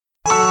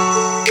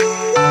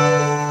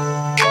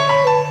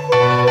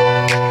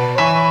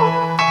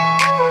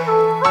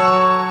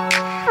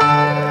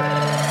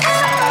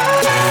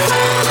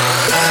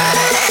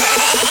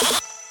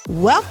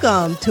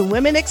Welcome to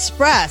Women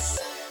Express.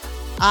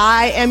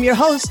 I am your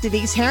host,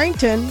 Denise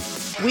Harrington.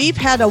 We've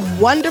had a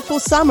wonderful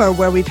summer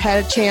where we've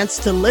had a chance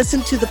to listen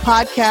to the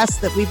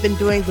podcast that we've been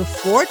doing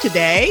before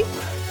today.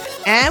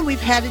 And we've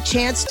had a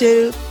chance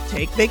to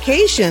take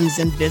vacations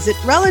and visit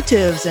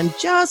relatives and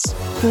just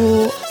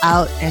cool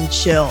out and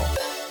chill.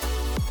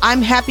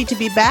 I'm happy to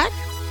be back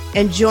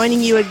and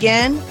joining you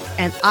again.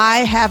 And I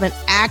have an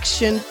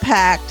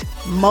action-packed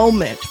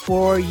moment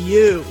for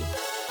you.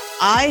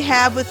 I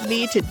have with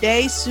me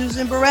today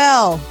Susan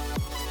Burrell.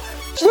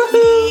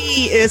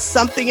 She is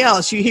something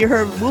else. You hear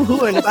her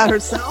woohooing about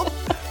herself?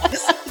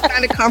 This is the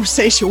kind of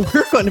conversation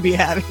we're going to be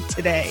having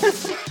today.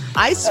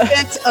 I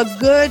spent a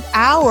good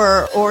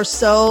hour or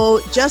so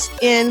just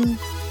in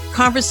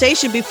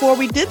conversation before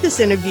we did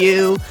this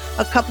interview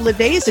a couple of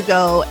days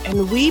ago,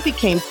 and we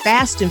became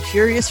fast and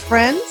furious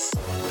friends.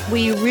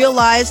 We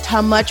realized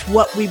how much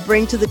what we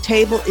bring to the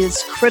table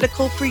is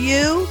critical for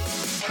you,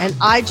 and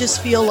I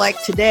just feel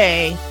like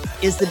today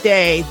is the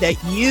day that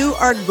you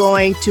are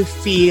going to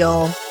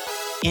feel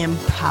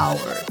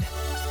empowered.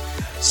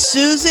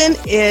 Susan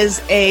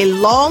is a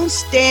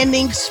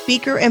long-standing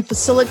speaker and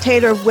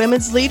facilitator of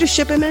women's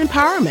leadership and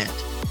empowerment.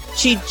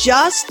 She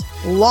just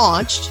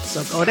launched,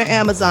 so go to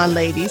Amazon,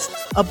 ladies,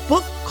 a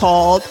book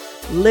called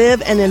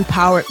Live an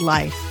Empowered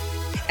Life.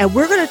 And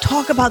we're going to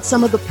talk about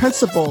some of the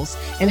principles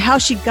and how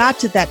she got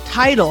to that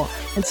title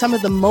and some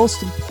of the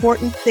most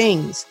important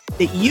things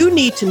that you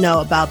need to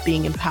know about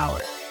being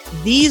empowered.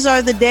 These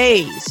are the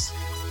days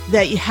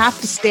that you have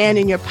to stand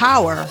in your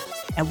power,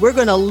 and we're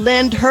going to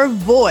lend her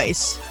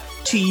voice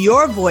to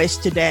your voice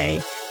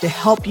today to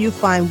help you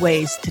find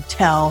ways to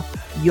tell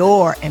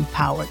your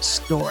empowered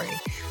story.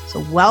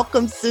 So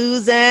welcome,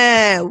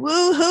 Susan.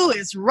 Woohoo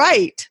is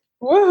right.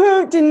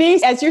 Woohoo,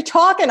 Denise. As you're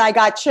talking, I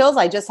got chills.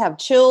 I just have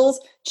chills.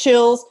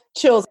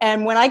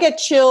 And when I get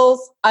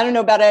chills, I don't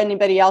know about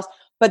anybody else,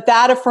 but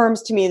that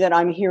affirms to me that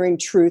I'm hearing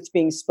truth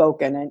being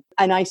spoken.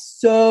 And I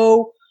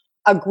so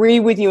agree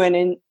with you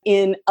and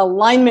in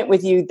alignment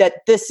with you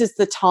that this is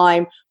the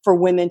time for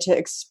women to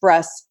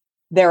express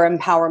their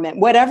empowerment,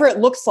 whatever it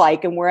looks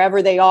like and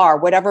wherever they are,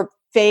 whatever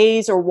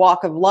phase or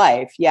walk of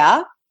life.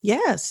 Yeah?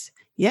 Yes.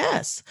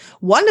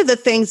 One of the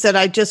things that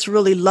I just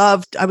really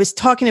loved, I was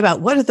talking about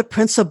what are the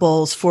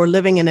principles for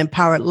living an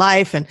empowered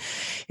life. And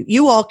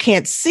you all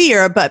can't see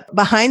her, but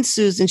behind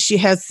Susan, she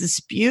has this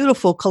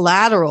beautiful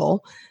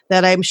collateral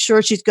that I'm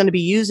sure she's going to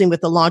be using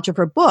with the launch of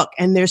her book.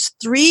 And there's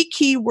 3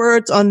 key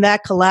words on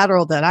that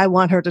collateral that I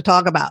want her to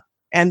talk about.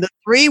 And the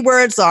 3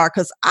 words are,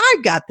 because I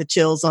got the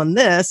chills on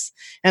this,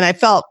 and I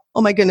felt,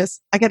 oh my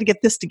goodness, I got to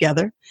get this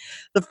together.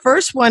 The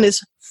first one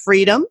is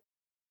freedom,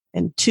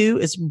 and 2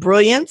 is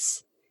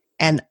brilliance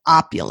and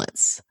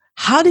opulence.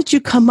 How did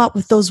you come up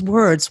with those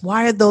words?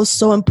 Why are those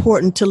so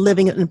important to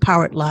living an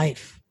empowered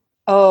life?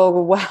 Oh,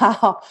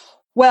 wow.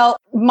 Well,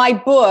 my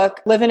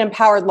book, Live an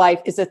Empowered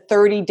Life, is a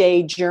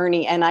 30-day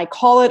journey, and I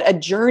call it a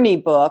journey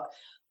book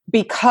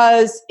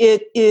because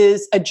it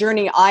is a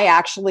journey I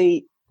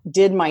actually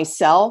did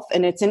myself,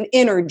 and it's an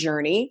inner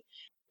journey.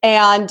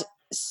 And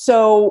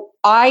so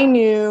I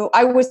knew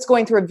I was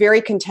going through a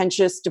very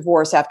contentious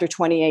divorce after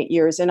 28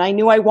 years, and I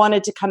knew I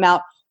wanted to come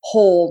out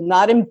whole,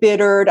 not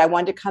embittered. I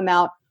wanted to come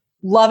out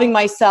loving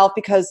myself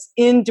because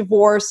in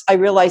divorce, I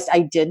realized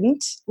I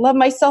didn't love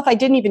myself. I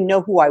didn't even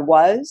know who I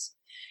was.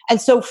 And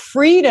so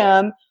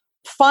freedom,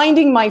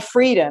 finding my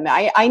freedom,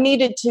 I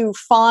needed to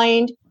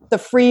find the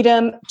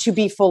freedom to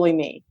be fully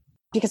me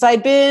because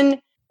I'd been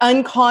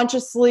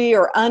unconsciously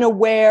or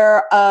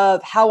unaware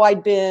of how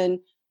I'd been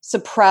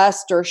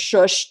suppressed or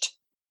shushed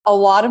a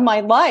lot of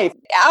my life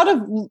out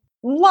of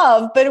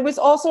love, but it was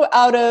also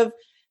out of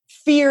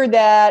fear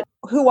that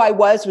who I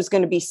was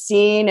going to be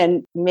seen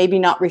and maybe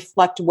not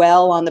reflect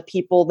well on the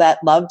people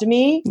that loved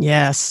me.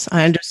 Yes,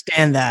 I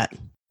understand that.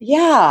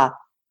 Yeah.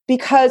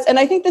 Because, and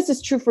I think this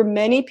is true for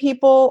many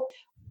people,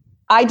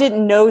 I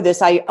didn't know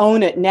this. I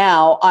own it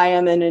now. I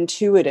am an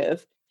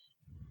intuitive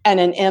and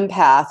an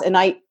empath. And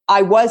I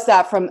was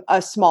that from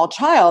a small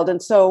child.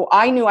 And so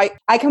I knew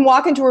I can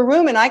walk into a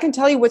room and I can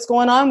tell you what's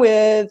going on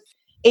with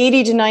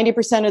 80 to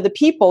 90% of the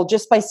people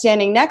just by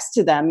standing next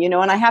to them,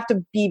 and I have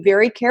to be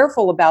very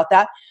careful about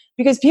that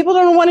because people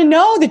don't want to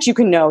know that you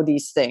can know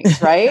these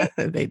things, right?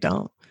 They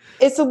don't.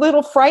 It's a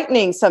little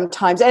frightening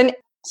sometimes. And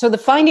so the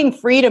finding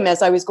freedom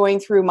as I was going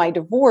through my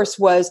divorce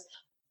was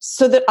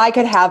so that I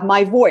could have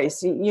my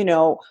voice,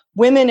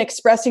 women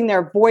expressing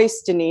their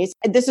voice, Denise.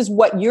 This is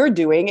what you're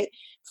doing.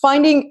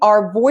 Finding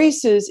our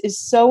voices is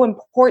so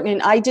important.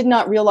 And I did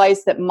not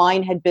realize that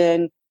mine had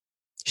been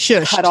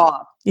shushed. Cut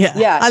off.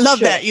 Yeah. I love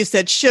that. You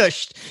said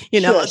shushed.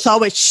 Shushed. It's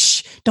always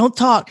shh, don't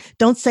talk,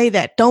 don't say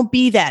that, don't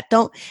be that,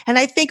 don't. And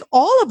I think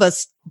all of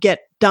us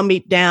get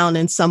dummied down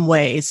in some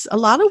ways. A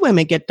lot of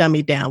women get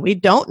dummied down. We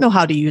don't know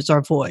how to use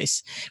our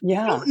voice.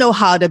 Yeah. We don't know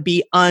how to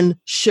be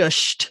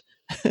unshushed.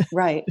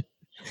 Right.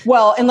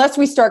 Well, unless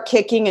we start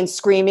kicking and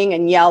screaming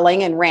and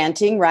yelling and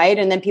ranting, right?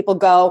 And then people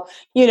go,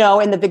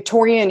 in the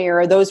Victorian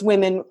era, those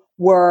women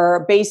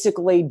were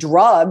basically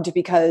drugged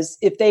because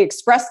if they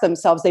expressed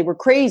themselves, they were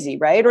crazy,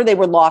 right? Or they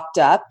were locked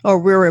up. Or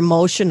we're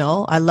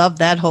emotional. I love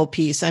that whole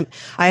piece.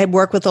 I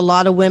work with a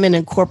lot of women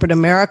in corporate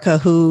America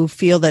who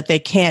feel that they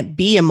can't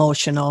be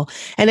emotional.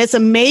 And it's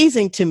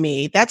amazing to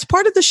me. That's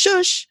part of the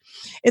shush.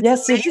 It's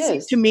Yes, it amazing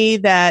is. to me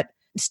that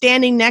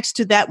standing next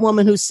to that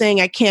woman who's saying,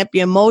 I can't be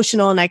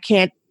emotional and I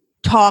can't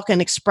talk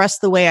and express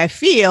the way I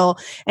feel.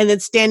 And then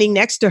standing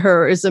next to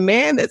her is a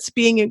man that's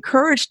being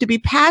encouraged to be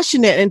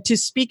passionate and to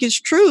speak his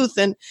truth.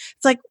 And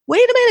it's like,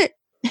 wait a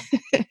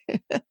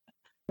minute.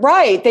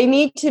 Right. They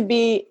need to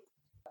be,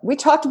 we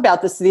talked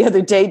about this the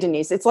other day,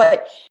 Denise. It's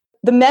like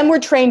the men were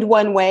trained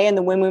one way and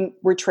the women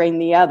were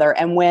trained the other.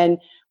 And when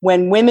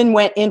women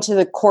went into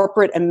the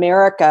corporate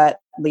America,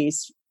 at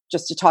least,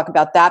 just to talk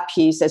about that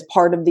piece as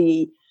part of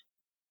the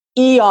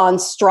eon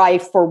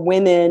strife for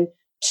women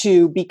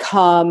to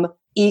become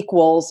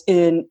equals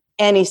in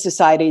any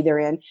society they're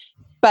in.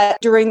 But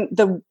during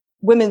the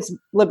women's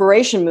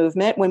liberation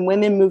movement, when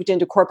women moved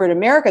into corporate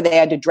America, they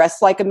had to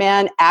dress like a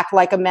man, act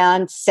like a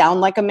man,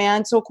 sound like a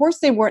man. So of course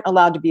they weren't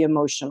allowed to be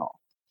emotional.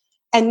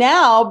 And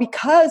now,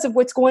 because of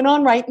what's going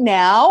on right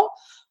now,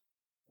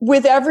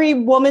 with every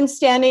woman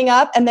standing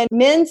up and then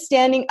men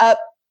standing up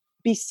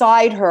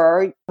beside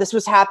her, this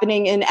was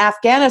happening in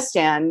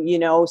Afghanistan,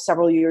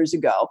 several years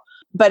ago,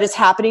 but it's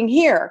happening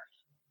here.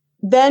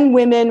 Then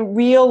women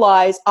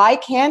realize I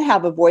can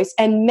have a voice,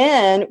 and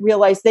men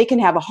realize they can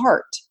have a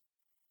heart.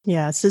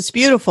 Yes, it's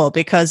beautiful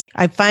because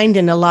I find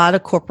in a lot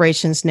of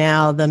corporations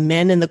now, the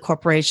men in the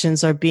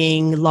corporations are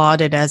being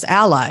lauded as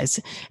allies.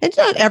 And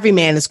not every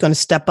man is going to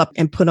step up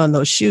and put on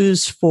those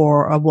shoes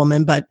for a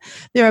woman, but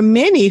there are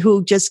many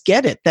who just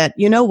get it that,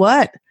 you know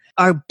what,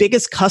 our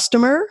biggest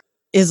customer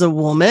is a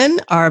woman.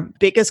 Our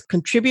biggest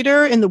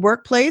contributor in the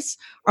workplace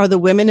are the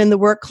women in the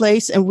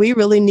workplace. And we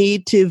really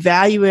need to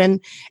value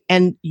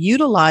and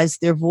utilize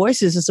their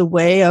voices as a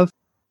way of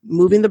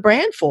moving the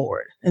brand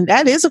forward. And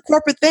that is a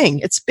corporate thing.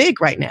 It's big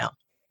right now.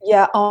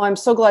 Yeah. Oh, I'm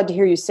so glad to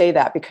hear you say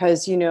that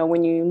because,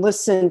 when you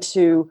listen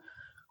to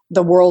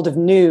the world of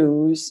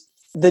news,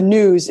 the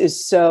news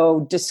is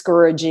so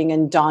discouraging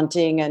and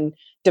daunting and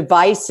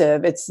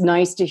divisive. It's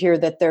nice to hear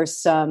that there's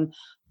some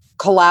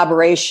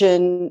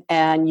collaboration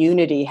and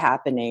unity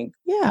happening.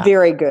 Yeah.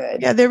 Very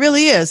good. Yeah, there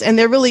really is. And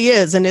there really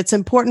is. And it's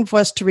important for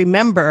us to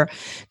remember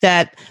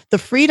that the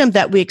freedom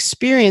that we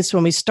experience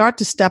when we start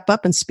to step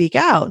up and speak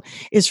out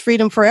is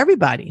freedom for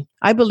everybody.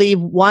 I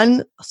believe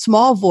one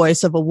small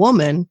voice of a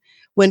woman,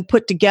 when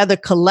put together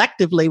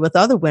collectively with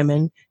other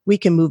women, we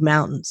can move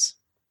mountains.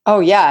 Oh,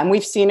 yeah. And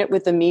we've seen it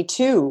with the Me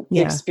Too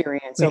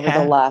experience over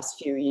the last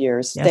few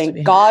years. Yes,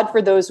 Thank God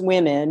for those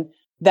women.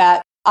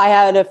 That I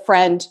had a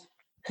friend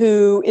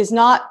who is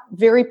not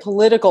very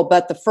political,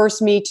 but the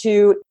first Me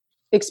Too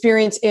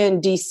experience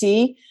in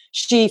DC,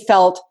 she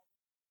felt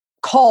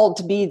called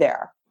to be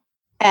there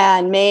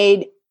and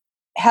made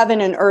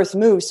heaven and earth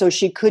move so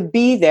she could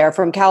be there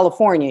from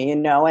California,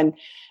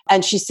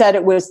 and she said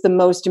it was the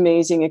most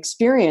amazing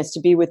experience to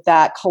be with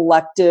that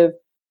collective,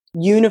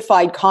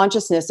 unified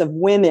consciousness of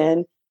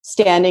women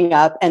standing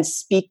up and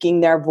speaking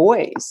their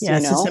voice.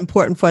 Yes, it's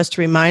important for us to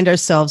remind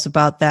ourselves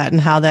about that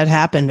and how that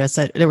happened.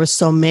 There were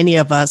so many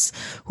of us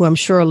who I'm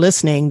sure are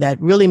listening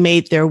that really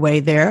made their way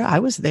there. I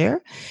was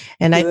there.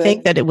 And I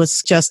think that it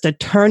was just a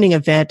turning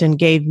event and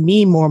gave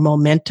me more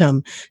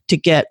momentum to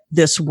get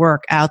this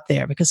work out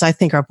there because I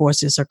think our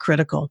voices are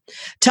critical.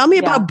 Tell me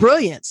about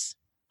brilliance.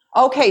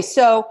 Okay,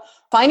 so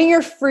finding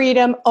your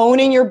freedom,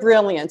 owning your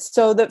brilliance.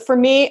 So that for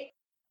me,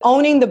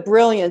 owning the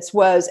brilliance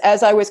was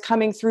as I was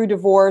coming through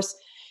divorce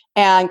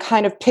and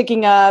kind of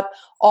picking up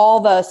all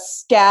the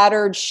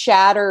scattered,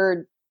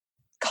 shattered,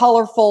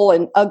 colorful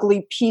and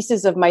ugly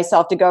pieces of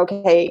myself to go,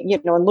 okay,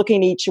 and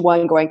looking at each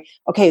one going,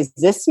 okay, is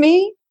this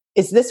me?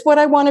 Is this what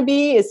I want to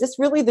be? Is this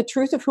really the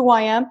truth of who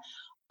I am?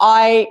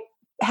 I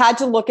had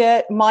to look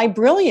at my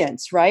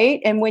brilliance,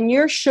 right? And when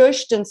you're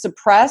shushed and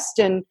suppressed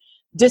and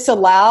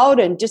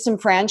disallowed and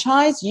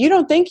disenfranchised, you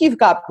don't think you've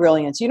got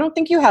brilliance. You don't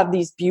think you have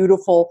these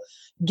beautiful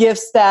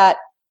gifts that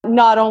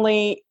not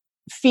only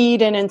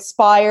feed and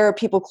inspire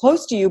people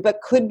close to you,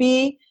 but could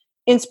be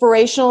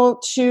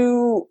inspirational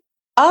to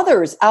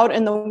others out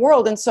in the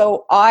world. And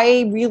so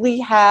I really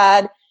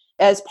had,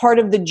 as part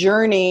of the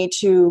journey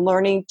to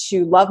learning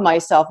to love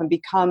myself and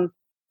become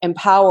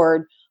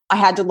empowered, I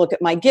had to look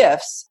at my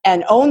gifts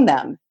and own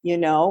them,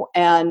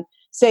 and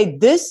say,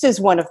 this is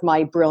one of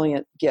my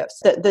brilliant gifts,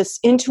 that this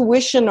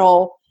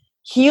intuitional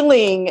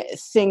healing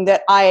thing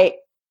that I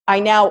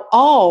now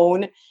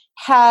own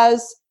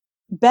has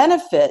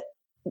benefit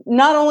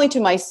not only to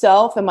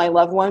myself and my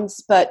loved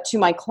ones, but to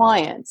my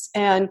clients.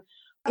 And,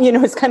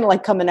 it's kind of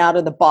like coming out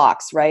of the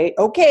box, right?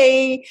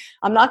 Okay,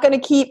 I'm not going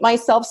to keep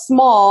myself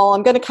small.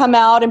 I'm going to come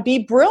out and be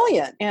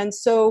brilliant. And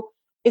so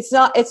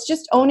it's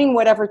just owning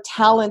whatever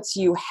talents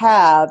you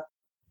have,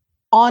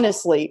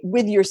 honestly,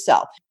 with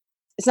yourself.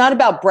 It's not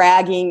about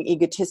bragging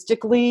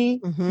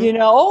egotistically,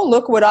 oh,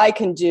 look what I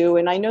can do.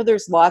 And I know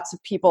there's lots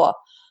of people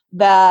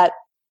that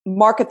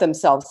market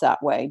themselves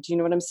that way. Do you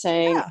know what I'm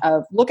saying?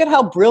 Yeah. Look at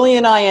how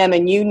brilliant I am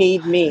and you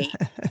need me.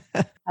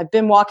 I've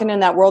been walking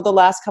in that world the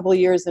last couple of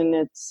years, and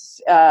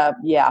it's,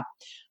 yeah.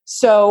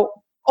 So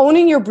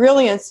owning your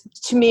brilliance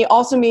to me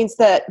also means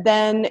that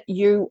then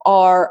you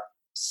are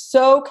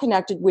so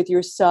connected with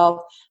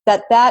yourself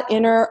that that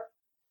inner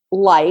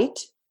light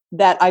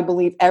that I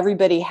believe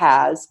everybody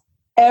has,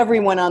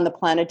 everyone on the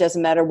planet,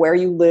 doesn't matter where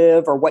you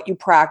live or what you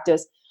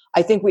practice.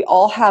 I think we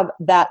all have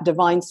that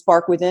divine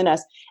spark within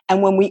us.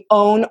 And when we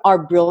own our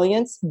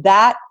brilliance,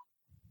 that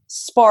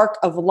spark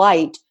of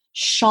light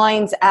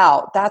shines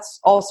out. That's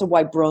also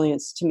why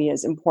brilliance to me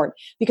is important,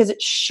 because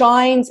it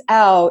shines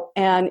out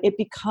and it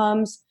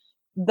becomes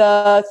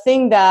the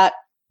thing that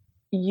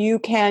you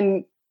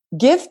can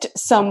gift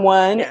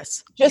someone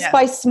just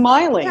by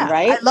smiling,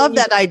 right? I love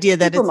that idea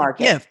that it's a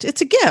gift.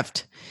 It's a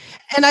gift.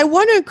 And I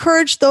want to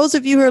encourage those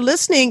of you who are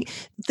listening,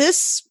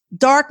 this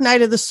dark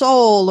night of the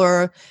soul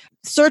or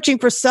searching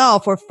for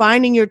self or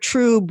finding your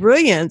true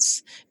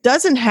brilliance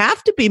doesn't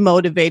have to be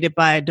motivated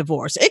by a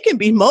divorce. It can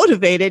be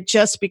motivated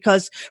just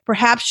because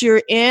perhaps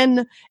you're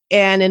in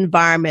an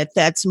environment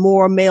that's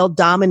more male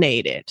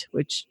dominated,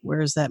 which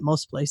where is that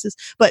most places,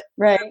 but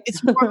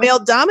it's more male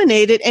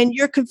dominated and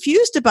you're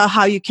confused about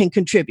how you can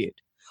contribute.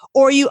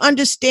 Or you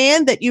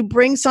understand that you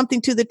bring something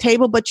to the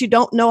table, but you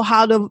don't know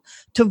how to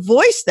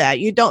voice that.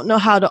 You don't know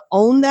how to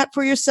own that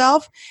for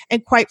yourself.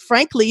 And quite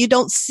frankly, you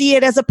don't see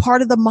it as a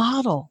part of the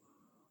model.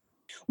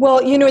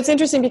 Well, you know, it's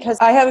interesting because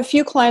I have a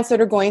few clients that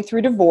are going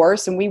through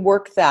divorce and we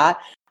work that.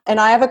 And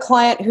I have a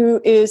client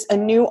who is a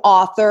new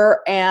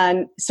author.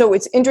 And so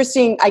it's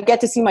interesting. I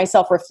get to see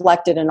myself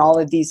reflected in all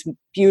of these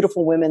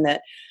beautiful women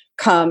that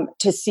come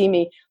to see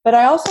me. But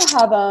I also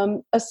have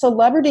a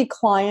celebrity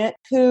client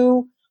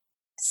who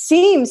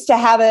seems to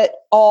have it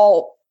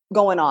all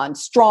going on,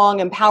 strong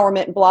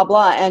empowerment and blah,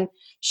 blah. And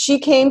she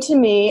came to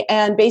me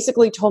and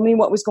basically told me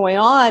what was going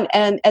on.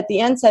 And at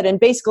the end said, and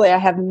basically I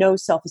have no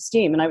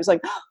self-esteem. And I was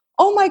like,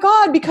 oh my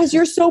God, because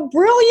you're so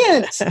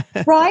brilliant,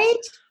 right?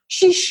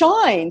 She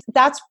shines.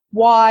 That's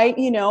why,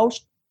 you know,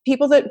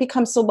 people that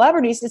become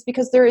celebrities is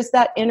because there is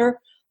that inner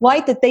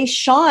light that they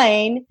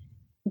shine,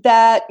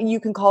 that you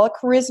can call it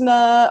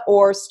charisma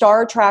or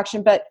star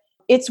attraction, but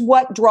it's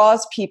what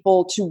draws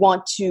people to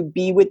want to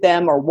be with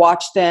them or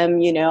watch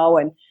them, you know,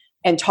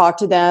 and talk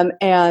to them.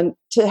 And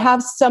to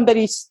have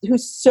somebody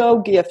who's so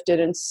gifted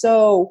and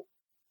so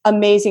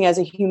amazing as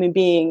a human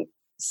being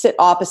sit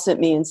opposite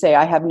me and say,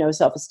 I have no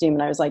self-esteem.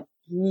 And I was like,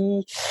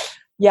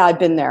 yeah, I've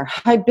been there.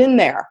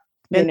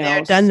 Been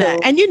there, done that.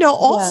 And, you know,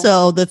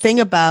 also the thing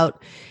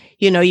about,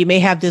 you know, you may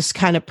have this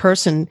kind of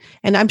person,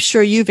 and I'm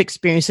sure you've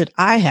experienced it.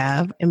 I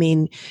have. I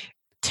mean,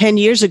 10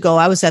 years ago,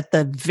 I was at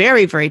the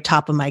very, very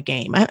top of my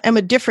game. I'm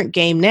a different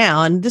game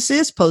now, and this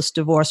is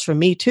post-divorce for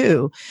me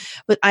too,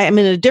 but I am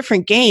in a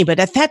different game. But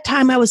at that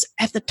time, I was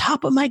at the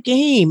top of my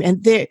game.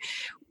 And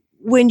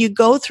when you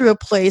go through a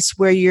place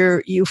where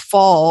you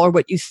fall, or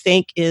what you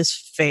think is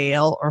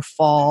fail or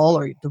fall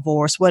or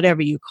divorce,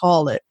 whatever you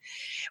call it,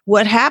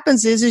 what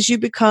happens is you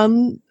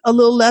become a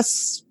little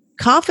less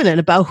confident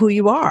about who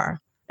you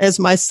are. As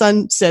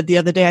you said the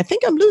other day, I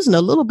think I'm losing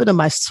a little bit of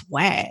my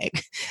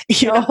swag.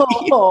 You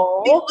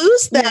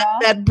lose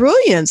that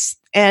brilliance.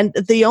 And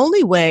the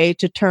only way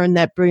to turn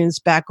that brilliance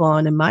back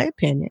on, in my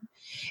opinion,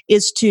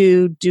 is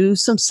to do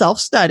some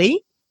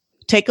self-study,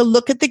 take a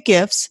look at the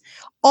gifts,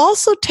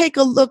 also take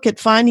a look at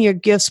finding your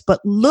gifts,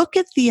 but look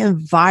at the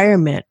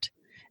environment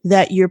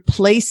that you're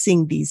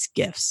placing these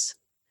gifts.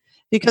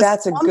 Because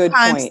that's a good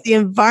point. The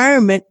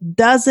environment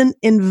doesn't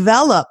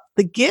envelop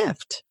the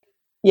gift.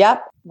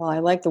 Yep. Well, I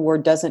like the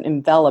word doesn't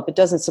envelop. It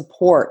doesn't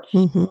support.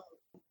 Mm-hmm.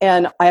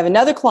 And I have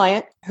another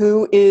client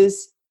who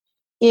is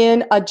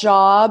in a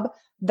job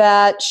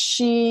that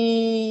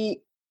she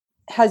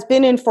has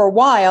been in for a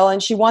while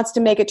and she wants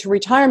to make it to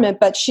retirement,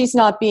 but she's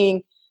not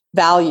being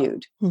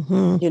valued,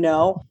 you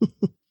know?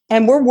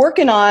 And we're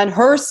working on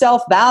her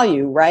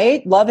self-value,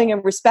 right? Loving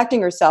and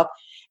respecting herself.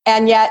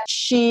 And yet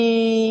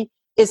she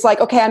is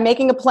like, okay, I'm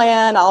making a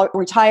plan. I'll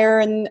retire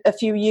in a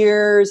few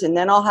years and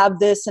then I'll have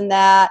this and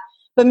that.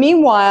 But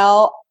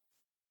meanwhile,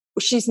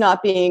 she's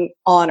not being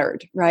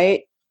honored,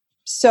 right?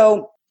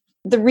 So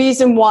the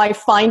reason why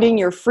finding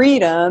your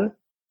freedom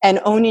and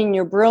owning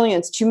your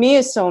brilliance to me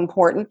is so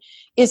important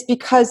is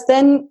because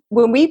then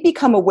when we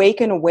become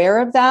awake and aware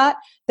of that,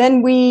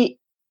 then we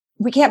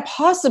can't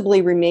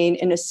possibly remain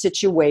in a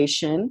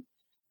situation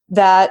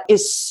that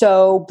is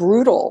so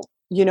brutal,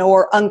 you know,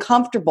 or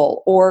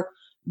uncomfortable or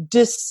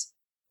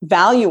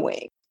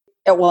disvaluing.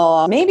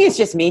 Well, maybe it's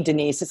just me,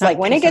 Denise. It's like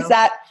when it gets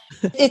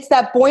it's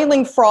that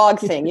boiling frog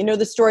thing. You know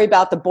the story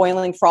about the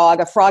boiling frog?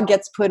 A frog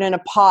gets put in a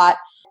pot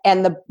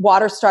and the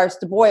water starts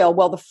to boil.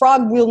 Well, the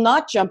frog will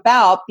not jump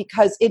out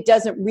because it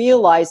doesn't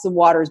realize the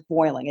water is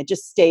boiling. It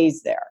just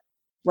stays there,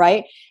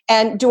 right?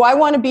 And do I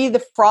want to be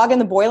the frog in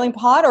the boiling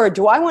pot, or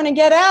do I want to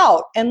get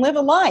out and live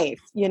a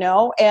life, you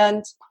know?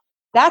 And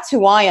that's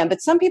who I am.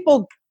 But some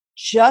people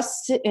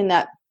just sit in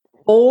that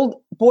old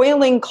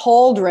boiling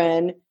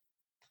cauldron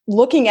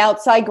looking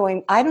outside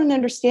going, I don't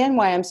understand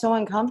why I'm so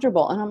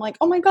uncomfortable. And I'm like,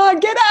 oh my God,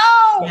 get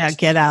out. Yeah,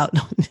 get out.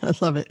 I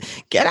love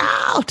it. Get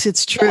out.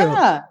 It's true.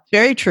 Yeah.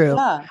 Very true.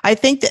 Yeah. I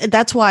think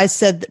that's why I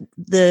said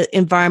the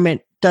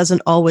environment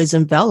doesn't always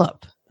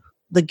envelop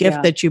the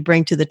gift that you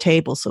bring to the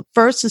table. So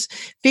first is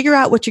figure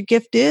out what your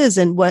gift is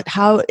and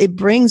how it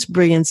brings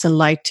brilliance and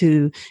light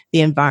to the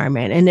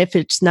environment. And if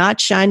it's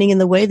not shining in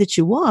the way that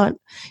you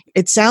want,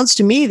 it sounds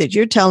to me that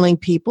you're telling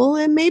people,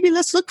 and maybe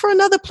let's look for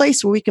another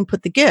place where we can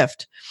put the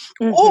gift.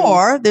 Mm-hmm.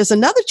 Or there's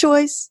another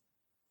choice.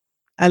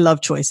 I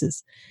love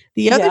choices.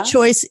 The other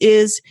choice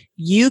is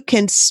you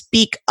can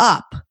speak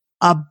up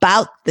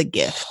about the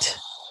gift.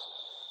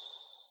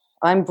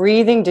 I'm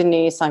breathing,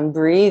 Denise. I'm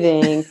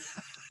breathing.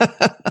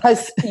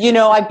 Because,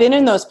 I've been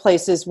in those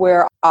places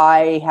where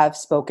I have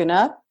spoken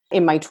up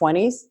in my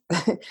 20s,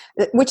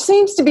 which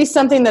seems to be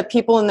something that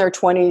people in their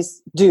 20s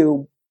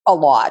do a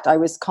lot. I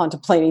was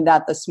contemplating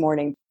that this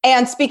morning.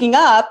 And speaking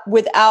up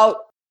without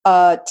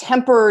a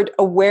tempered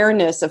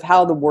awareness of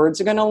how the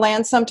words are going to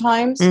land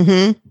sometimes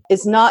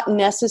is not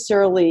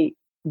necessarily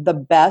the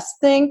best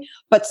thing,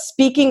 but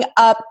speaking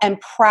up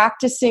and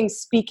practicing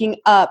speaking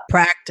up.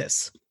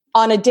 Practice.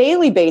 On a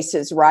daily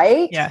basis,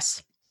 right?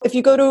 Yes. If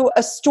you go to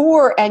a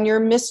store and you're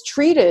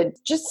mistreated,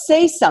 just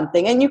say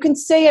something. And you can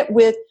say it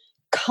with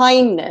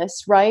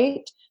kindness,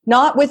 right?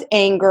 Not with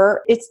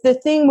anger. It's the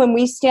thing when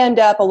we stand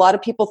up, a lot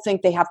of people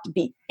think they have to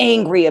be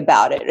angry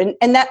about it.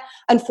 And that,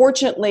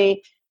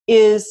 unfortunately,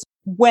 is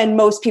when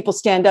most people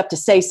stand up to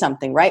say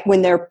something, right?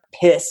 When they're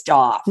pissed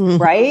off,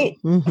 right?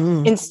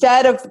 Mm-hmm.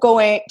 Instead of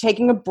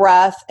taking a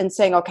breath and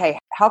saying, okay,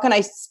 how can I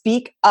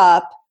speak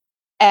up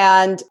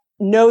and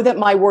know that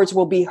my words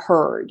will be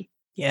heard?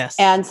 Yes.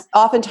 And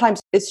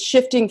oftentimes it's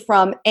shifting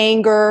from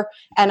anger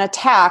and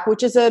attack,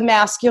 which is a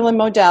masculine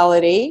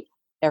modality,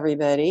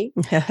 everybody,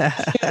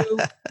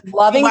 to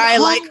loving why kindness. I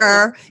like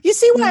her. You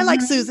see why I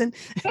like Susan.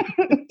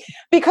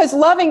 Because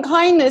loving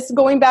kindness,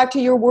 going back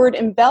to your word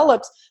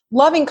envelops,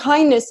 loving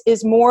kindness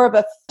is more of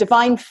a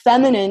divine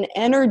feminine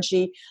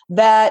energy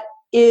that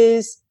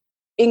is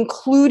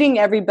including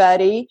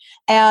everybody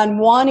and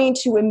wanting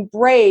to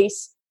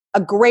embrace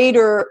a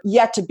greater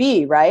yet to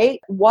be,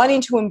 right?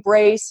 Wanting to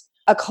embrace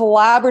a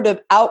collaborative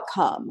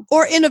outcome.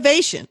 Or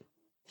innovation.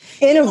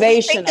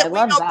 Innovation, I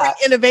love that. We don't bring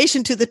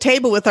innovation to the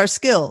table with our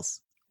skills.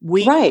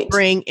 We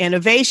bring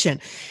innovation.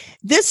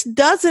 This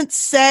doesn't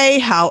say,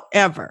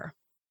 however,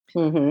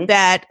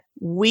 that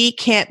we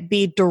can't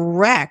be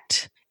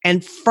direct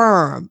and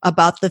firm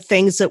about the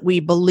things that we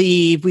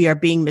believe we are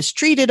being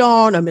mistreated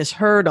on or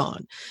misheard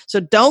on.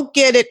 So don't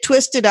get it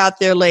twisted out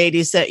there,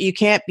 ladies, that you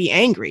can't be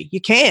angry. You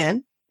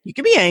can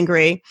be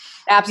angry.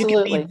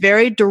 Absolutely. You can be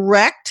very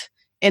direct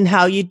in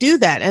how you do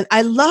that. And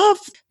I love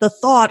the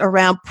thought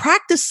around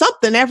practice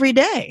something every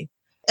day.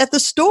 At the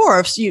store,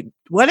 if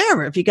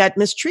you got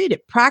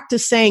mistreated,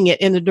 practice saying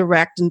it in a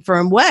direct and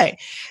firm way.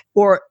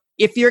 Or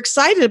if you're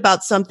excited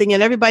about something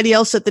and everybody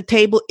else at the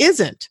table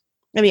isn't.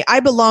 I mean, I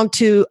belong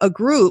to a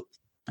group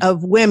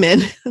of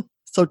women,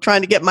 so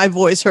trying to get my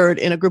voice heard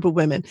in a group of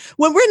women.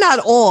 When we're not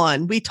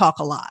on, we talk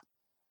a lot.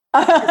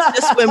 It's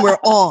just when we're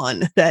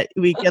on that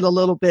we get a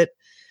little bit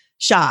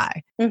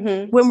shy.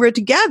 When we're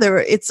together,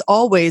 it's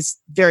always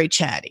very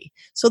chatty.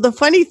 So the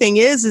funny thing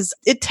is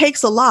it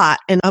takes a lot,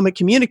 and I'm a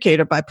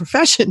communicator by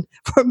profession,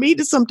 for me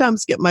to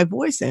sometimes get my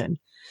voice in.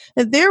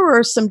 And there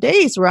were some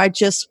days where I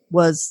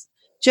was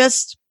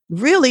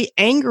really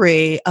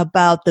angry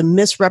about the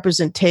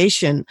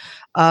misrepresentation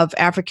of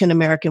African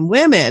American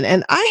women.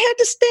 And I had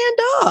to stand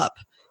up.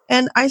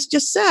 And I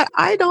just said,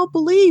 I don't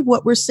believe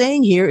what we're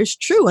saying here is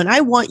true. And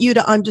I want you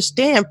to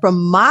understand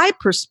from my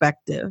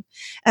perspective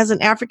as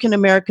an African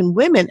American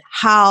woman,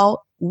 how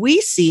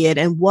we see it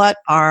and what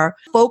our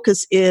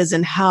focus is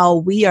and how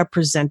we are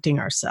presenting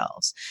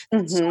ourselves.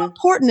 It's so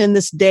important in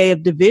this day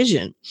of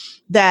division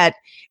that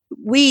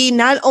we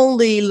not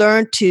only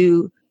learn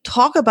to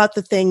talk about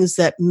the things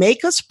that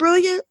make us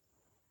brilliant,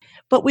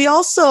 but we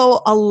also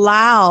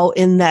allow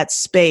in that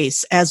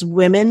space as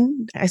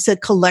women, I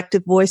said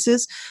collective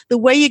voices, the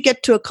way you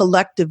get to a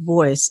collective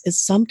voice is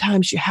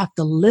sometimes you have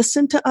to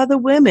listen to other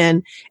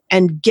women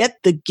and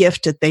get the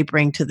gift that they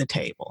bring to the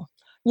table.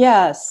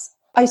 Yes.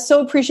 I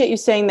so appreciate you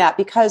saying that,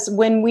 because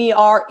when we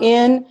are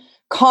in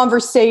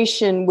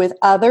conversation with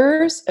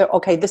others,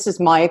 okay, this is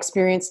my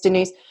experience,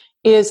 Denise,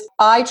 is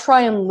I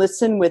try and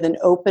listen with an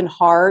open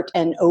heart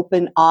and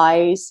open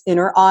eyes,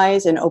 inner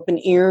eyes, and open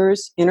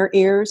ears, inner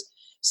ears,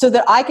 so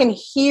that I can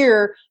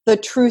hear the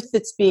truth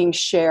that's being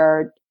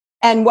shared.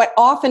 And what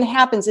often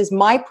happens is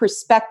my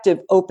perspective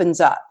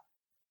opens up,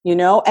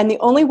 and the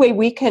only way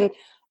we can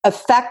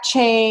affect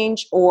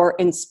change or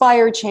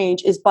inspire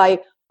change is by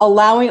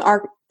allowing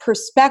our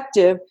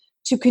perspective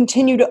to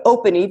continue to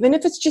open, even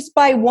if it's just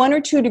by 1 or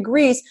 2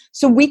 degrees,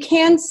 so we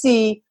can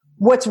see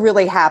what's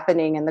really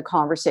happening in the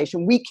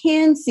conversation. We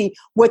can see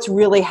what's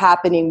really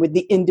happening with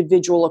the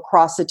individual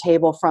across the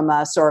table from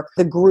us, or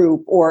the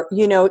group, or,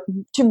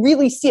 to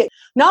really see it,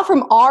 not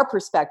from our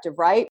perspective,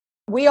 right?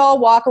 We all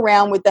walk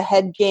around with the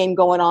head game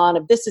going on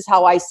of this is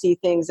how I see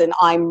things and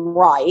I'm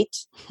right.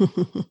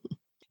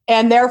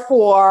 And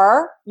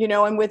therefore,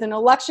 and with an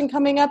election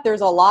coming up,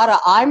 there's a lot of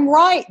I'm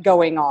right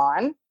going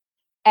on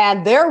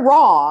and they're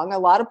wrong, a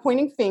lot of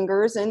pointing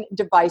fingers and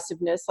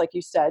divisiveness, like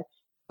you said.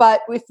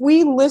 But if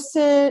we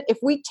listen, if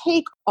we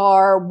take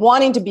our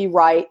wanting to be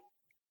right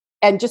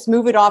and just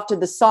move it off to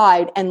the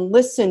side and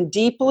listen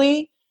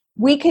deeply,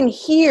 we can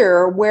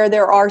hear where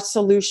there are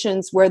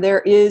solutions, where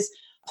there is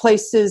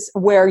places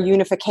where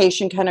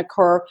unification can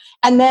occur.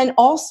 And then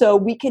also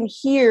we can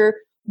hear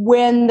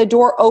when the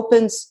door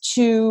opens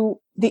to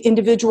the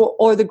individual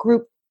or the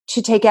group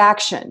to take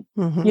action,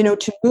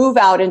 to move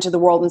out into the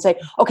world and say,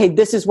 okay,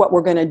 this is what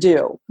we're going to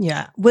do.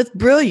 Yeah. With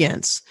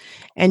brilliance.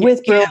 And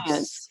with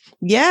brilliance.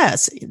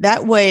 Yes.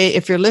 That way,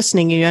 if you're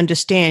listening, you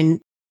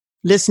understand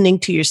listening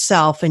to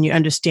yourself and you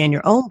understand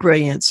your own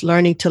brilliance,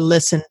 learning to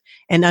listen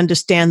and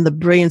understand the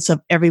brilliance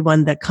of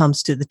everyone that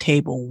comes to the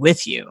table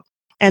with you.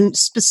 And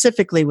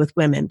specifically with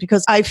women,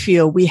 because I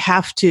feel we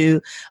have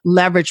to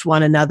leverage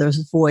one another's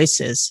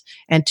voices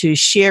and to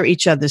share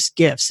each other's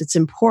gifts. It's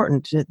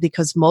important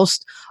because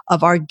most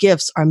of our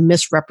gifts are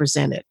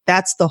misrepresented.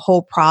 That's the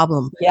whole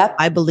problem,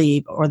 I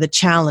believe, or the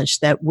challenge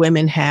that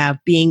women have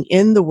being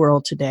in the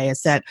world today,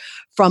 is that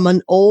from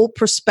an old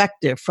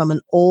perspective, from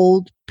an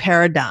old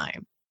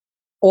paradigm,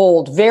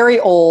 very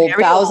old,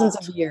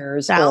 thousands of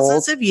years,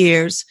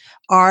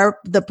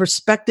 the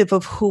perspective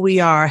of who we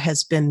are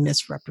has been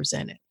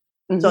misrepresented.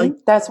 So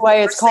that's why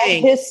it's called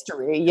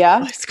history.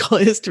 Yeah. It's called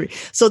history.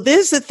 So this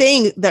is the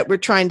thing that we're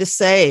trying to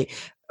say,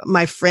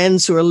 my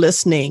friends who are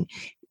listening.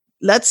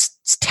 Let's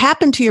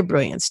tap into your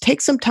brilliance.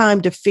 Take some time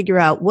to figure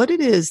out what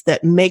it is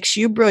that makes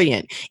you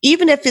brilliant.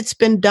 Even if it's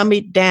been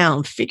dummied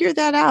down, figure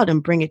that out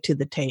and bring it to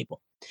the table.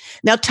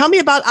 Now, tell me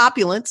about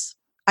opulence.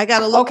 I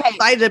got a little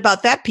excited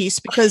about that piece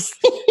because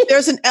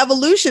there's an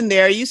evolution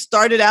there. You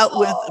started out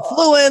with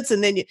affluence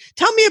and then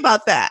tell me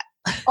about that.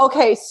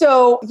 Okay.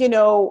 So,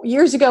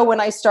 years ago when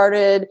I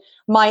started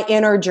my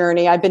inner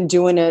journey, I've been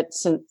doing it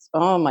since,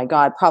 oh my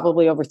God,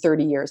 probably over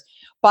 30 years.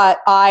 But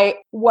I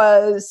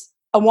was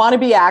a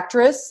wannabe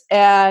actress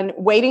and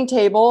waiting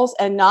tables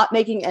and not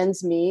making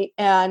ends meet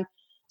and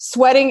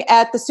sweating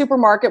at the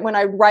supermarket when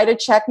I write a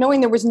check,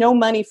 knowing there was no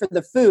money for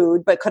the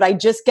food, but could I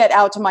just get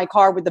out to my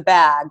car with the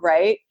bag,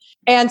 right?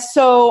 And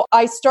so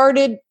I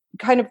started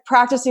kind of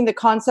practicing the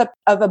concept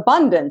of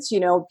abundance.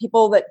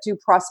 People that do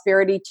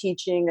prosperity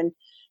teaching and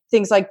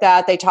things like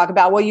that, they talk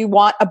about, well, you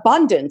want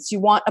abundance.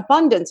 And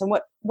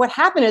what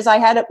happened is I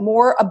had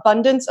more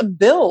abundance of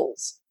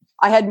bills.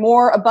 I had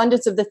more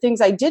abundance of the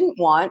things I didn't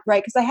want,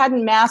 right? Because I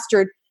hadn't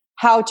mastered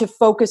how to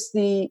focus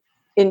the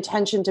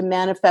intention to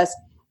manifest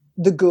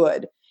the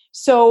good.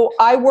 So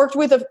I worked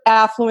with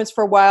affluence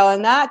for a while,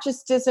 and that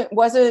just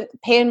wasn't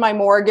paying my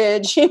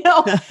mortgage, And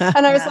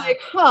I was like,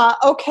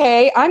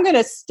 okay, I'm going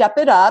to step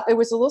it up. It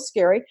was a little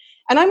scary.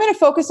 And I'm going to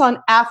focus on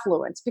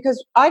affluence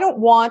because I don't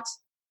want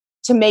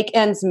to make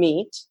ends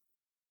meet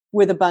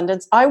with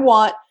abundance. I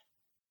want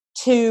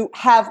to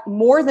have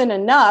more than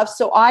enough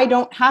so I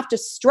don't have to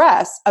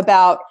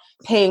about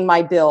paying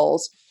my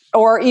bills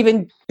or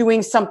even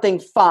doing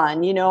something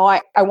fun.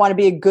 I want to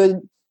be a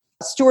good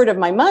steward of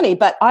my money,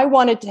 but I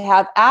wanted to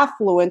have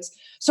affluence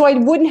so I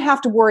wouldn't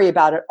have to worry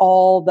about it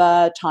all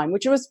the time,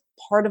 which was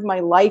part of my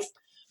life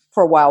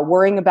for a while,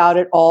 worrying about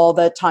it all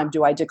the time.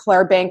 Do I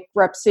declare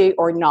bankruptcy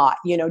or not?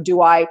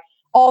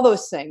 All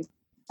those things.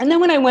 And then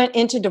when I went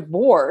into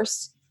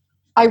divorce,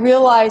 I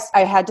realized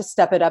I had to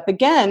step it up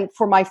again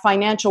for my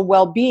financial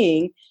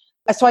well-being.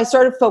 So I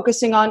started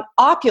focusing on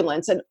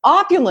opulence. And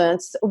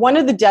opulence, one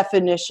of the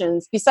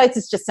definitions, besides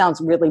this just sounds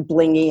really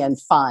blingy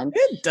and fun.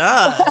 It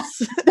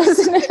does.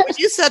 Doesn't it? When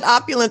you said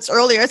opulence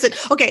earlier, I said,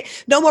 okay,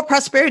 no more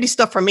prosperity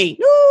stuff for me.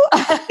 No,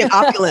 get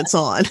opulence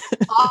on.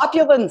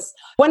 Opulence.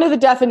 One of the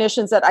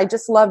definitions that I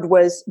just loved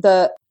was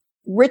the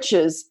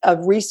riches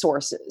of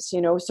resources,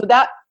 So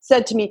that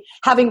said to me,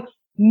 having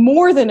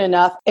more than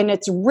enough, and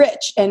it's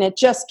rich and it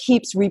just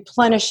keeps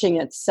replenishing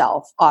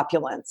itself,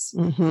 opulence,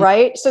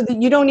 right? So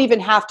that you don't even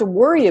have to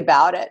worry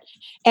about it.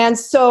 And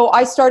so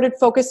I started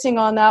focusing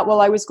on that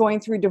while I was going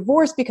through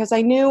divorce because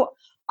I knew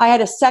I had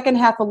a second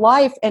half of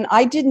life and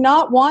I did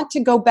not want to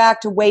go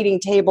back to waiting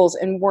tables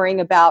and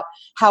worrying about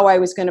how I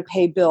was going to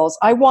pay bills.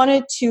 I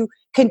wanted to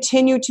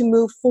continue to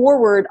move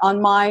forward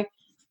on my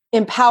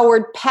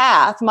empowered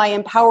path, my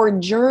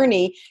empowered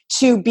journey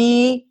to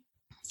be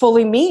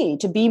fully me,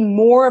 to be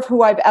more of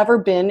who I've ever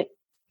been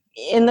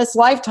in this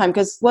lifetime.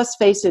 Because let's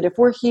face it, if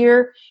we're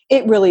here,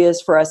 it really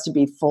is for us to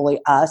be fully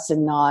us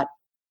and not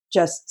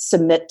just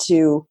submit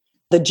to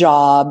the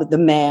job, the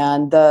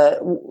man,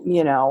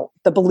 the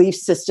belief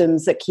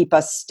systems that keep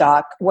us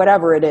stuck,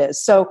 whatever it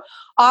is. So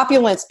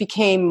opulence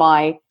became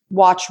my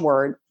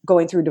watchword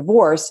going through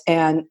divorce.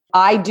 And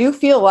I do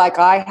feel like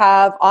I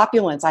have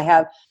opulence. I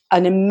have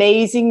an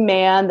amazing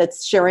man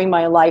that's sharing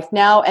my life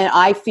now. And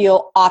I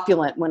feel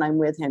opulent when I'm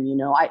with him.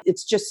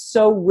 It's just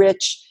so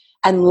rich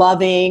and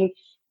loving.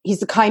 He's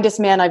the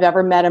kindest man I've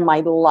ever met in my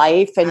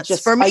life. And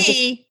that's for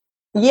me.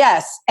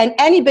 Yes. And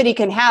anybody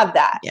can have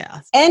that.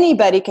 Yeah.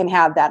 Anybody can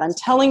have that. I'm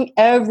telling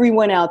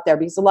everyone out there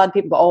because a lot of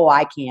people go, oh,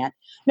 I can't.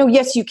 No,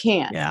 yes, you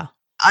can. Yeah.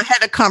 I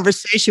had a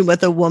conversation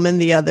with a woman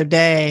the other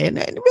day, and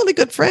a really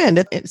good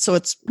friend. So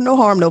it's no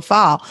harm, no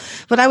foul.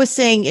 But I was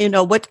saying,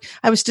 what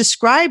I was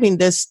describing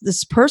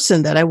this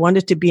person that I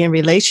wanted to be in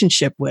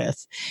relationship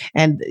with,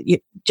 and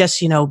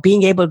just,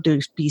 being able to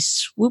be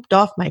swooped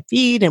off my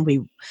feet, and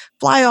we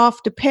fly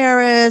off to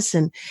Paris.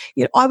 And,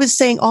 I was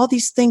saying all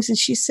these things. And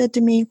she said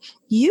to me,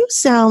 "You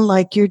sound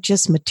like you're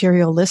just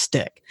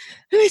materialistic."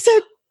 And I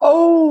said,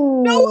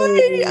 "Oh, no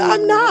way.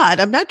 I'm not.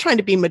 I'm not trying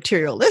to be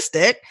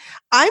materialistic.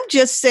 I'm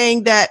just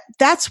saying that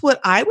that's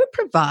what I would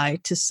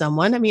provide to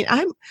someone. I mean,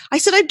 I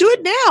said, I do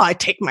it now.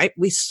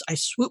 I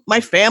swoop my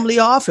family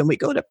off and we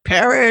go to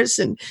Paris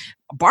and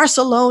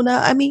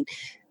Barcelona. I mean,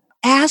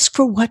 ask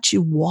for what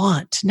you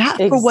want, not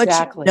for what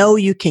you know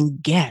you can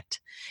get.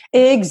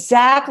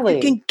 Exactly.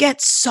 You can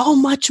get so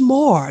much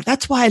more.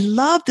 That's why I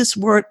love this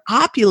word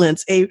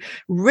opulence, a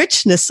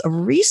richness of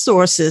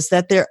resources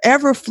that they're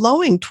ever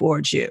flowing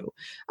towards you.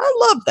 I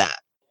love that.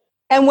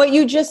 And what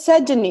you just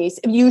said, Denise,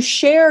 you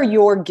share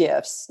your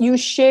gifts, you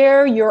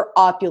share your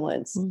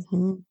opulence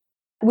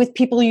with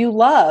people you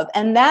love.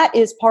 And that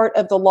is part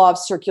of the law of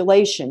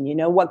circulation.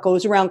 What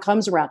goes around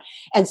comes around.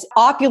 And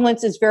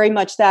opulence is very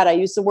much that. I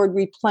use the word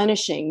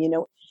replenishing,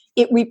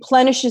 it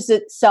replenishes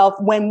itself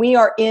when we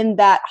are in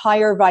that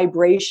higher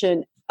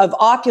vibration of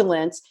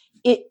opulence.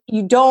 You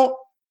can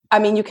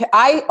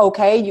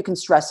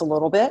stress a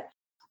little bit.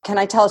 Can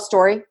I tell a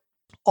story?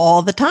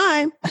 All the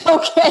time.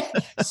 Okay.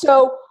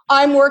 So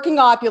I'm working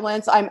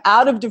opulence. I'm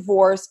out of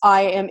divorce.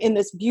 I am in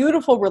this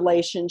beautiful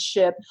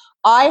relationship.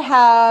 I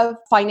have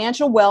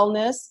financial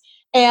wellness,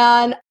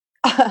 and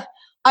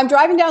I'm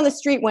driving down the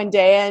street one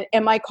day,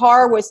 and my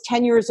car was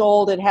 10 years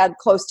old. It had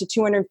close to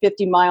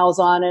 250 miles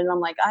on it. And I'm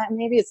like,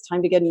 maybe it's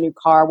time to get a new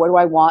car. What do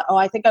I want? Oh,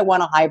 I think I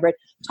want a hybrid.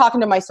 Talking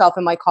to myself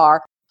in my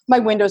car. My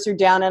windows are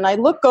down, and I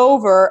look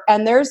over,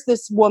 and there's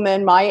this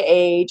woman my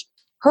age.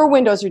 Her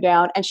windows are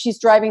down, and she's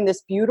driving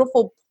this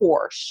beautiful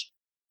Porsche.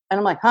 And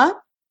I'm like, huh?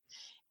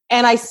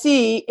 And I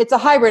see it's a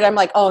hybrid. I'm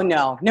like, oh,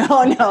 no,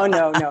 God,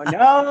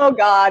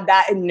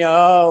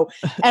 no.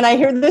 And I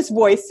hear this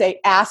voice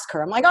say, ask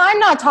her. I'm like, I'm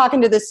not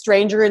talking to this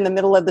stranger in the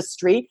middle of the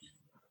street.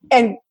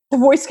 And the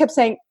voice kept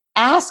saying,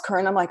 ask her.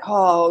 And I'm like,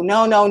 oh,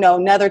 no,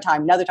 another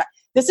time.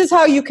 This is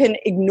how you can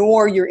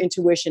ignore your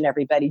intuition,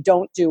 everybody.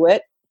 Don't do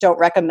it. Don't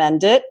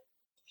recommend it.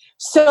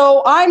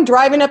 So I'm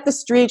driving up the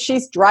street.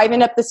 She's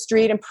driving up the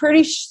street. And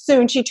pretty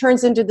soon she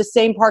turns into the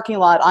same parking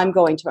lot I'm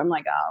going to. I'm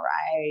like,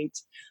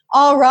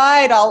 all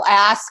right, I'll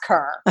ask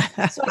her.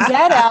 So I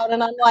get out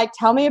and I'm like,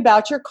 tell me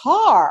about your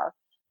car.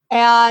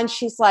 And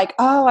she's like,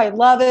 oh, I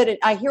love it. And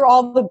I hear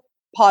all the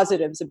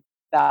positives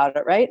about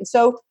it, right? And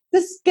so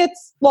this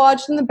gets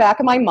lodged in the back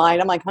of my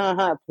mind. I'm like,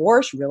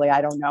 Porsche, really? I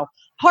don't know.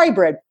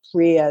 Hybrid,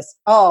 Prius.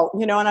 Oh,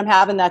 and I'm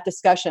having that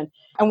discussion.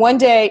 And one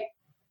day,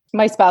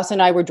 my spouse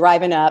and I were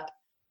driving up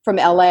from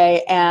LA,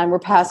 and we're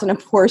passing a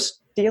Porsche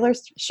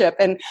dealership.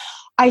 And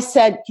I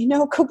said,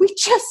 could we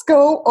just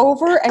go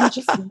over and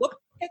just look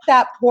at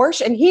that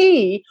Porsche? And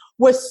he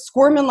was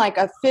squirming like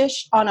a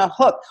fish on a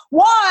hook.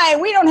 Why?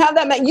 We don't have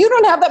that man. You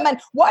don't have that man.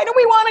 Why do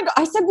we want to go?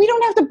 I said, we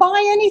don't have to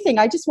buy anything.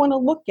 I just want to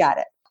look at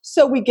it.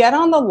 So we get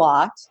on the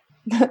lot.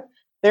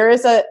 There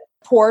is a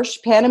Porsche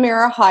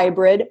Panamera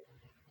hybrid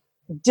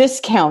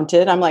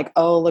discounted. I'm like,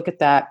 oh, look at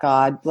that,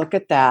 God. Look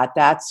at that.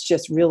 That's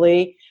just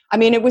really...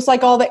 it was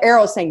like all the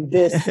arrows saying,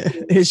 this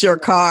is your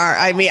car.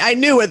 I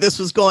knew where this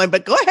was going,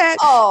 but go ahead.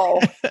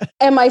 Oh,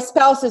 and my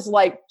spouse is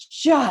like,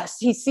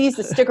 he sees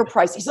the sticker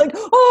price. He's like,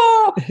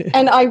 oh,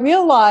 and I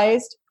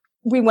realized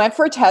we went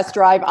for a test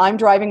drive. I'm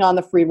driving on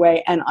the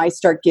freeway and I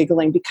start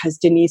giggling because,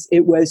 Denise,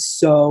 it was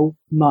so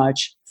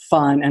much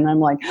fun. And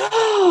I'm like,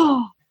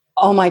 oh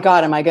my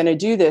God, am I going to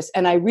do this?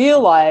 And I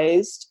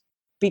realized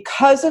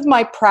because of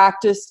my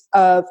practice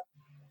of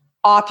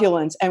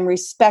opulence and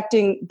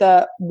respecting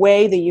the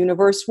way the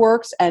universe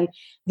works and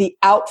the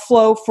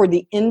outflow for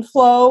the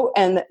inflow.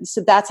 And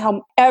so that's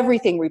how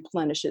everything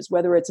replenishes,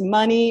 whether it's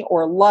money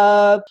or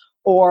love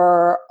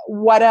or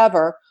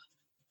whatever.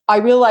 I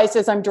realized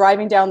as I'm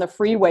driving down the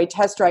freeway,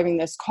 test driving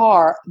this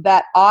car,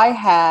 that I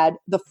had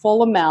the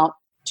full amount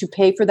to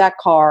pay for that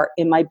car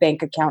in my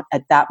bank account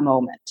at that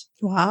moment.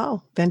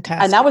 Wow.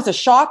 Fantastic. And that was a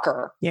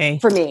shocker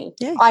for me.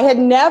 Yay. I had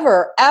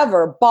never,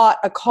 ever bought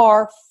a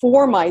car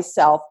for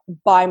myself,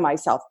 by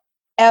myself,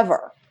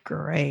 ever.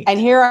 Great. And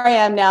here I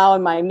am now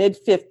in my mid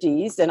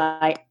 50s and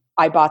I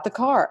bought the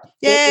car.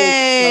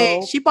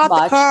 Yay! She bought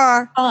the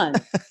car. Fun.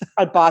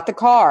 I bought the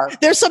car.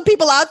 There's some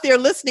people out there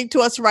listening to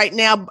us right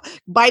now,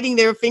 biting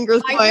their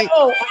fingers, going,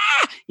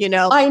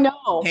 I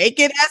know. Take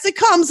it as it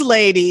comes,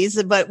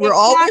 ladies. But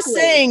all we're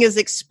saying is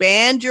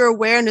expand your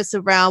awareness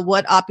around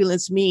what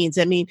opulence means.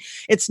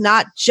 It's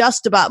not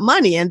just about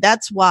money. And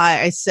that's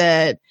why I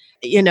said,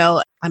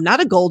 I'm not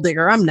a gold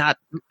digger. I'm not,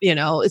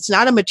 it's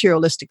not a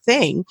materialistic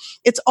thing.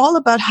 It's all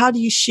about how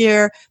do you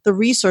share the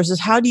resources?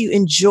 How do you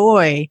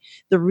enjoy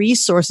the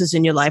resources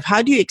in your life?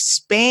 How do you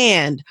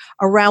expand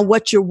around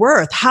what you're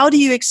worth? How do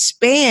you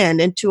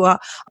expand into a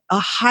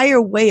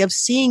higher way of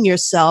seeing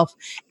yourself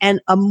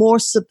and a more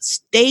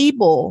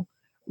stable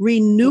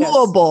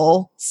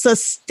renewable,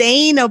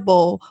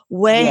 sustainable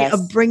way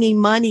of bringing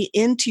money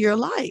into your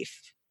life.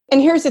 And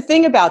here's the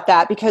thing about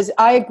that, because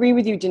I agree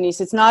with you, Denise.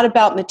 It's not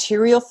about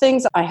material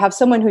things. I have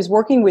someone who's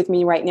working with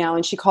me right now,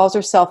 and she calls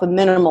herself a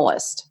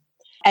minimalist.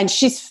 And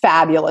she's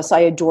fabulous. I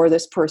adore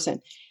this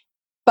person.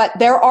 But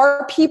there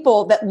are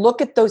people that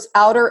look at those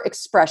outer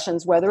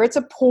expressions, whether it's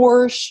a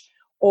Porsche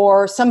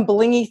or some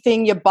blingy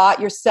thing you bought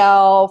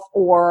yourself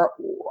or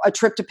a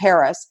trip to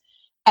Paris,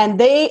 and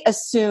they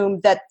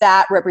assume that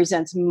that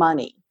represents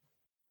money.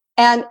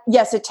 And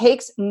yes, it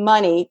takes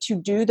money to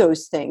do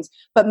those things,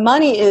 but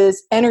money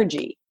is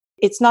energy.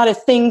 It's not a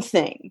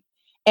thing.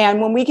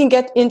 And when we can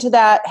get into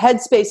that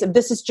headspace of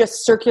this is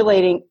just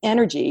circulating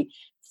energy,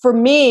 for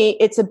me,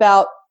 it's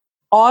about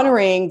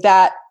honoring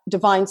that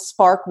divine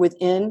spark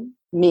within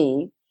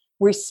me,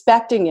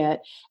 respecting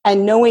it,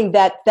 and knowing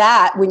that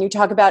when you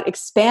talk about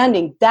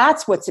expanding,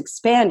 that's what's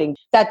expanding,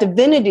 that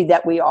divinity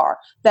that we are,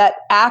 that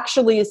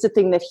actually is the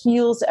thing that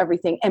heals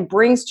everything and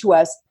brings to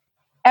us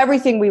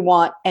everything we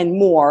want and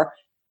more,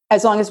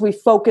 as long as we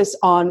focus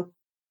on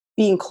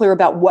being clear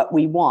about what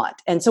we want.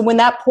 And so when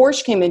that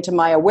Porsche came into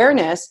my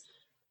awareness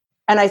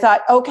and I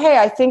thought, okay,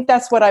 I think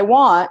that's what I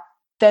want,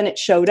 then it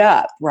showed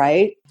up,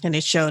 right? And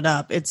it showed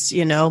up. It's,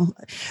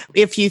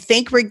 if you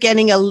think we're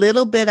getting a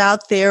little bit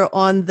out there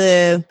on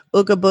the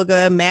ooga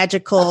booga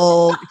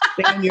magical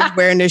expand your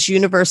awareness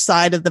universe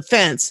side of the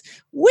fence,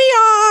 we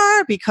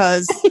are,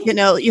 because,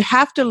 you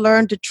have to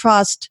learn to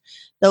trust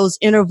those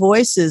inner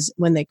voices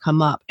when they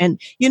come up.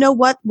 And you know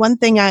what? One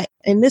thing and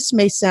this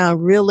may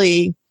sound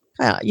really,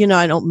 I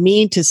don't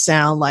mean to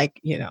sound like,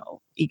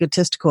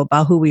 egotistical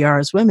about who we are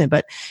as women,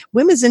 but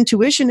women's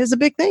intuition is a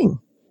big thing.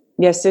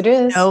 Yes, it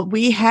is.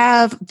 We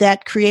have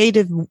that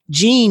creative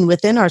gene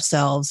within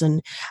ourselves.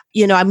 And,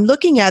 I'm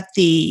looking at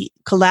the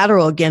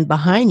collateral again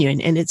behind you,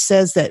 and it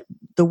says that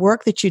the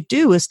work that you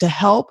do is to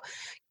help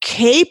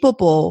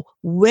capable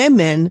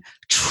women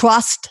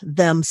trust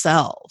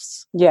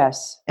themselves.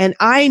 Yes. And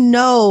I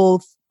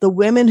know the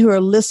women who are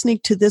listening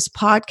to this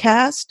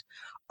podcast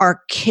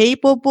are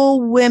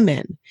capable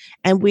women,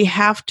 and we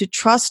have to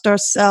trust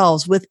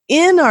ourselves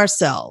within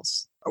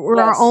ourselves.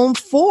 We're our own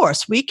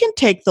force. We can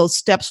take those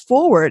steps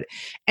forward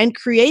and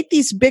create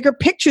these bigger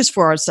pictures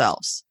for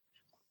ourselves.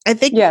 I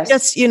think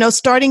just,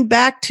 starting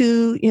back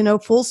to,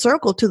 full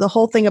circle to the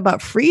whole thing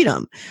about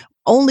freedom.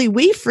 Only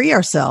we free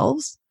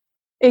ourselves.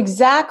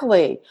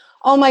 Exactly.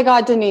 Oh my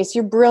God, Denise,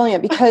 you're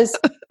brilliant. Because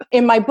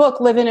in my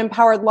book, Live an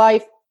Empowered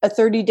Life, a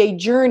 30-day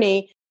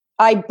journey,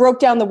 I broke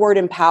down the word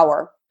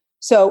empower.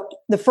 So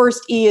the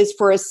first E is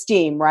for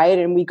esteem, right?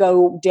 And we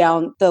go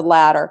down the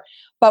ladder.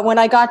 But when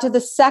I got to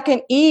the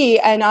second E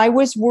and I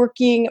was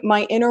working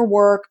my inner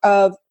work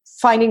of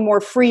finding more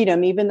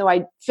freedom, even though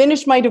I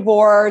finished my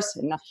divorce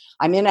and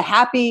I'm in a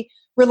happy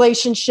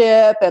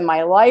relationship and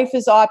my life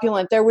is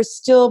opulent, there was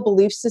still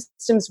belief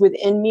systems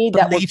within me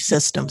that were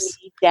systems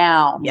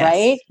down, yes,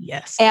 right?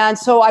 Yes. And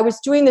so I was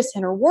doing this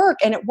inner work.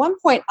 And at one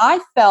point I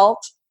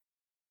felt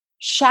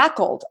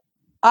shackled.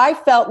 I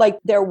felt like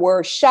there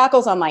were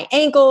shackles on my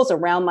ankles,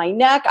 around my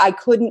neck. I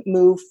couldn't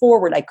move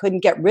forward. I couldn't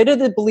get rid of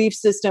the belief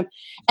system.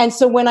 And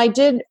so when I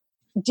did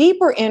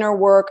deeper inner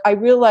work, I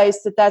realized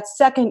that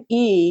second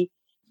E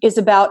is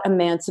about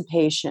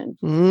emancipation.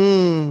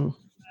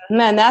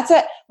 Man, that's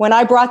it. When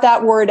I brought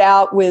that word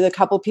out with a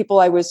couple of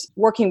people I was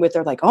working with,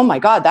 they're like, oh my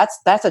God,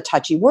 that's a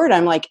touchy word.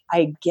 I'm like,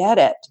 I get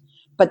it.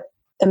 But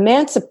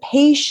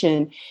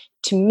emancipation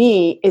to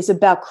me is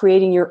about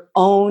creating your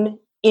own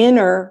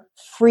inner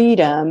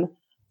freedom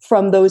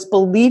from those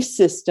belief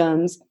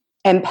systems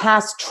and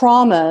past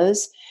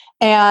traumas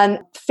and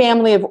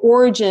family of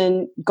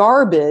origin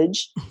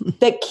garbage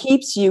that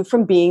keeps you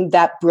from being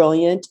that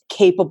brilliant,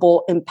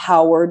 capable,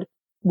 empowered,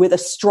 with a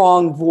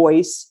strong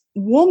voice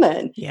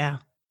woman. Yeah.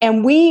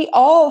 And we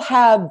all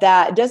have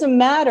that. It doesn't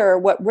matter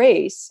what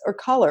race or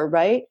color,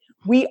 right?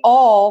 We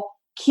all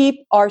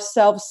keep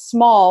ourselves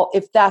small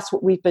if that's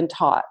what we've been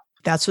taught.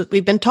 That's what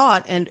we've been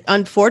taught. And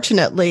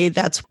unfortunately,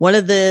 that's one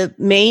of the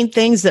main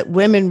things that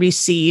women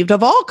received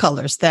of all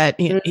colors, that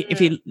if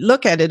you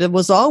look at it, it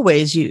was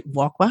always you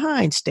walk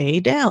behind, stay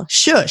down,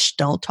 shush,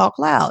 don't talk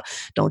loud,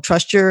 don't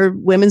trust your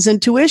women's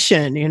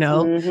intuition,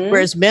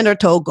 whereas men are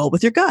told, go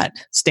with your gut,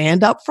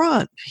 stand up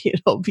front,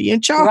 be in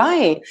charge.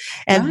 Right.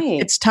 And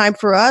it's time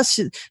for us,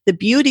 the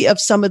beauty of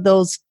some of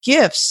those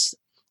gifts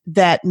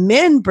that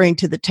men bring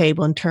to the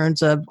table in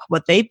terms of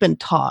what they've been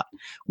taught.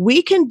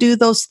 We can do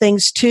those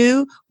things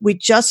too. We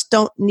just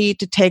don't need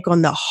to take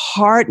on the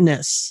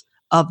hardness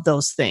of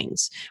those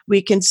things.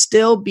 We can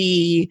still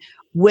be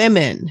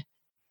women,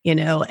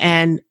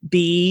 and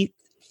be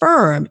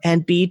firm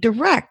and be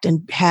direct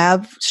and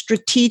have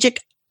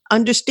strategic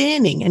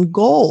understanding and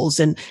goals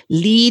and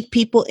lead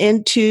people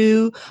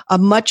into a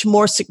much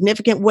more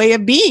significant way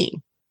of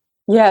being.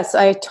 Yes,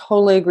 I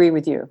totally agree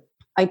with you.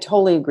 I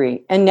totally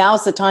agree. And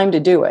now's the time to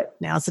do it.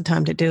 Now's the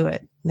time to do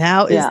it.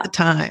 Now is the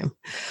time.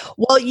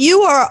 Well,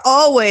 you are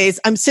always,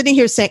 I'm sitting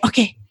here saying,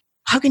 okay,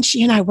 how can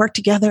she and I work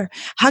together?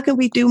 How can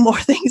we do more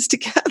things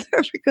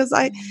together? Because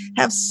I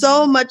have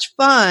so much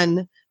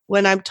fun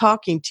when I'm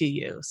talking to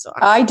you. So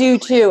I do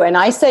too. And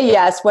I say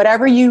yes.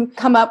 Whatever you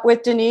come up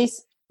with,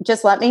 Denise,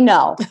 just let me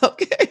know.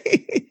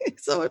 Okay.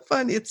 So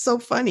funny. It's so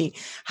funny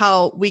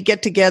how we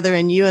get together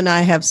and you and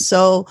I have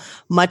so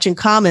much in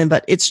common,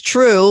 but it's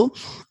true.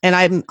 And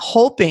I'm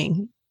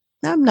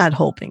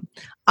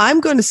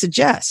going to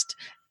suggest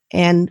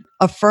and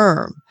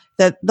affirm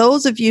that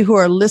those of you who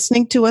are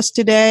listening to us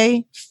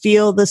today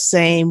feel the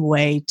same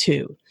way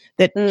too.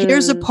 That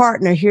here's a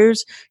partner. Here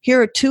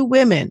are two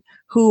women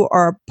who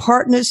are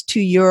partners to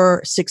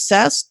your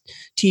success,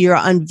 to your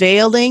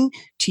unveiling,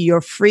 to your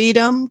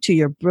freedom, to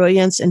your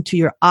brilliance, and to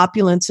your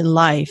opulence in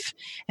life.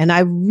 And I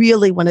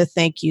really want to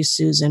thank you,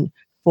 Susan,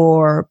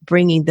 for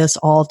bringing this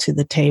all to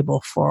the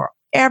table for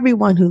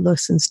everyone who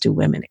listens to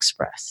Women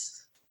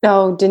Express.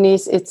 Oh,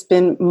 Denise, it's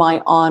been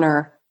my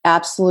honor,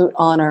 absolute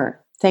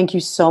honor. Thank you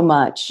so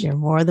much. You're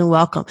more than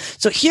welcome.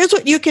 So here's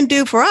what you can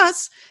do for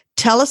us.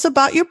 Tell us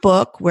about your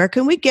book. Where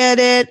can we get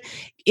it?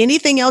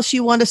 Anything else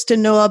you want us to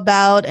know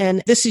about?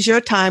 And this is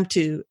your time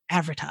to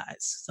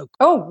advertise. So,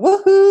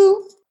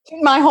 woohoo!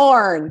 Toot my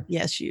horn.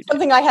 Yes, you do.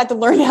 Something I had to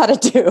learn how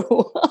to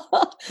do.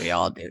 We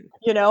all do.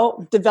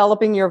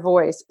 Developing your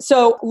voice.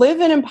 So Live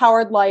an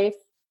Empowered Life,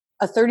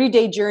 a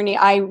 30-day journey.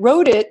 I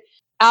wrote it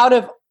out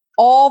of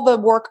all the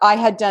work I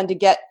had done to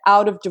get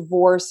out of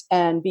divorce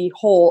and be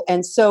whole.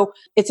 And so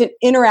it's an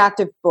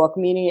interactive book,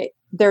 meaning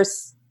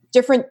there's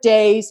different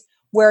days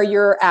where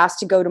you're asked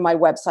to go to my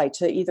website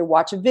to either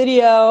watch a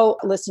video,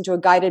 listen to a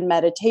guided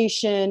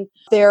meditation.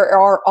 There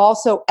are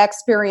also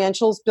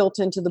experientials built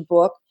into the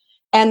book,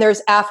 and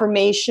there's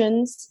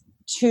affirmations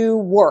to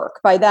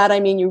work. By that, I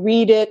mean you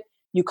read it,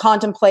 you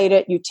contemplate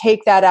it, you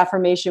take that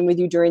affirmation with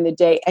you during the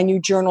day, and you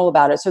journal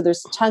about it. So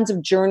there's tons of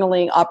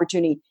journaling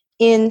opportunity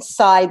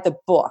inside the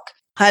book.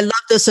 I love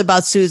this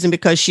about Susan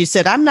because she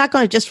said, I'm not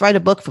going to just write a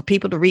book for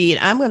people to read.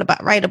 I'm going to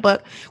write a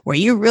book where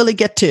you really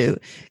get to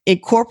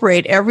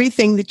incorporate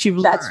everything that you've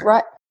learned. That's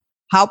right.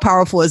 How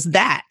powerful is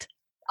that?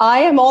 I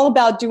am all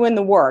about doing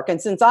the work.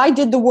 And since I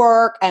did the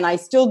work and I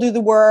still do the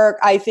work,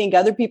 I think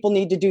other people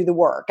need to do the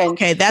work. And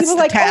okay, that's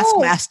the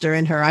taskmaster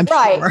in her, I'm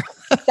sure.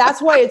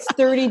 That's why it's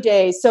 30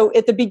 days. So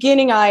at the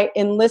beginning, I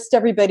enlist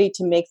everybody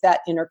to make that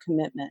inner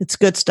commitment. It's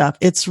good stuff.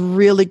 It's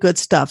really good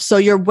stuff. So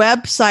your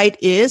website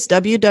is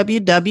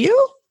www.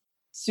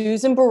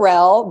 Susan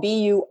Burrell,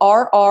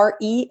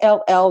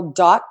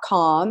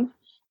 BURRELL.com.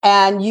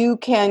 And you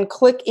can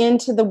click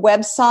into the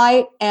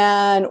website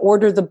and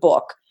order the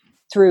book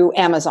through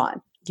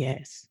Amazon.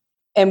 Yes.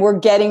 And we're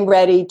getting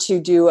ready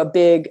to do a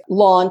big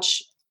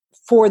launch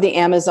for the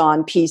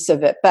Amazon piece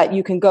of it. But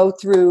you can go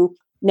through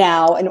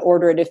now and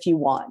order it if you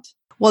want.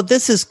 Well,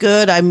 this is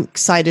good. I'm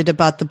excited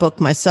about the book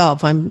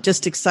myself. I'm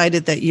just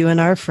excited that you and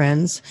I are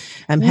friends.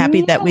 I'm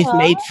happy that we've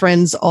made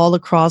friends all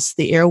across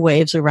the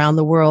airwaves around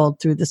the world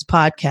through this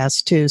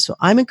podcast too. So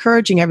I'm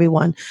encouraging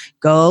everyone,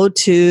 go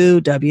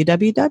to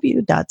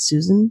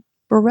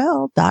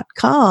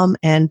www.susanburrell.com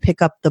and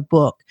pick up the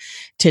book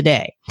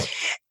today.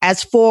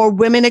 As for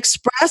Women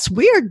Express,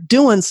 we are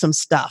doing some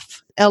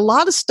stuff. A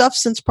lot of stuff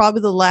since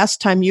probably the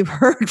last time you've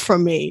heard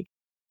from me.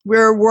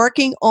 We're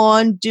working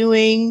on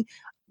doing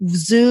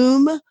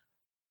Zoom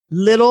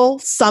little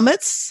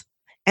summits,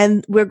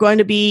 and we're going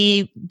to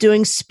be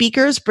doing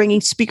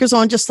bringing speakers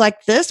on just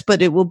like this, but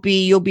you'll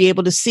be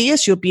able to see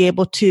us. You'll be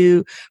able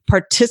to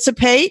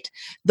participate.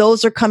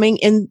 Those are coming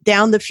in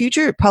down the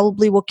future. It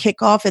probably will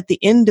kick off at the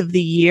end of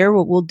the year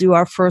where we'll do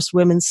our first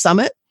Women's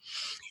Summit.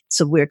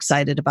 So we're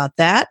excited about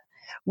that.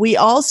 We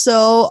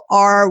also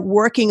are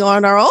working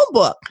on our own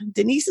book.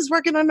 Denise is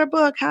working on her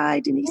book. Hi,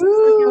 Denise is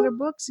working on her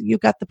book. So You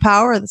Got the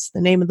Power. That's the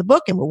name of the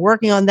book, and we're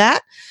working on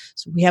that.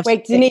 So we have.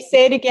 Wait, Denise,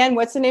 say it again.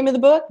 What's the name of the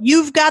book?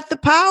 You've Got the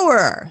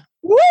Power.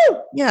 Woo!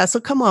 Yeah.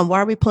 So come on. Why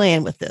are we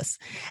playing with this?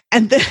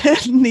 And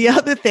then the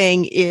other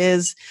thing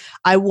is,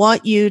 I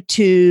want you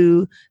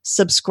to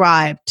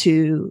subscribe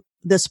to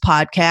this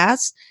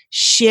podcast.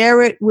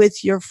 Share it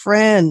with your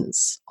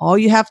friends. All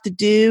you have to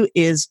do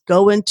is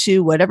go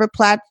into whatever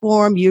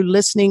platform you're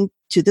listening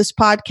to this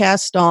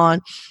podcast on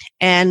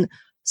and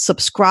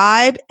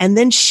subscribe and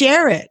then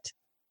share it.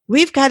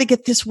 We've got to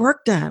get this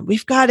work done.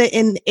 We've got to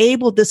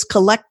enable this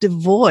collective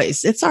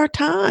voice. It's our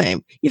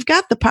time. You've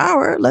got the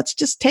power. Let's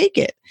just take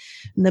it.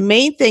 And the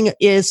main thing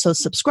is, so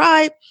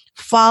subscribe,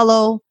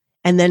 follow,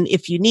 and then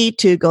if you need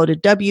to, go to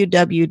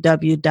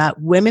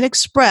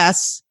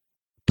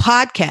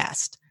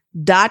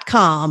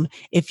www.womenexpresspodcast.com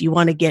if you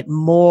want to get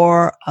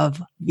more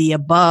of the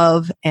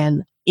above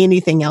and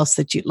anything else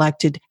that you'd like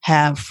to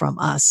have from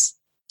us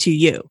to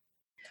you.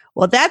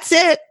 Well, that's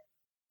it.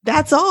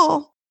 That's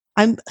all.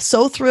 I'm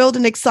so thrilled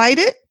and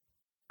excited.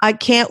 I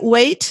can't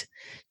wait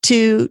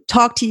to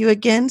talk to you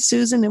again,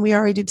 Susan, and we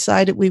already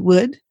decided we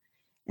would.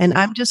 And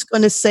I'm just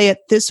going to say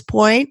at this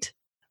point,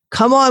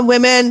 come on,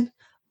 women,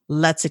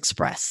 let's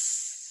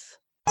express.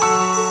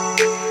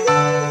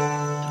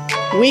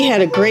 We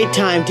had a great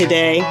time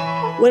today.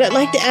 What I'd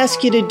like to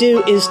ask you to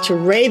do is to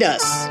rate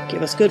us,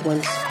 give us good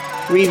ones,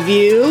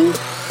 review,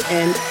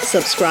 and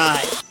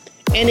subscribe.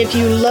 And if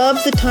you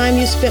loved the time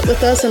you spent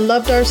with us and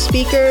loved our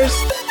speakers,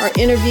 our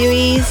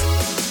interviewees,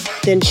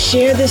 then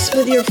share this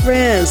with your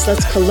friends.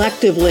 Let's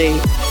collectively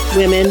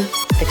Women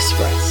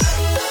Express.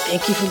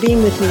 Thank you for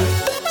being with me.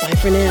 Bye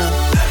for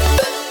now.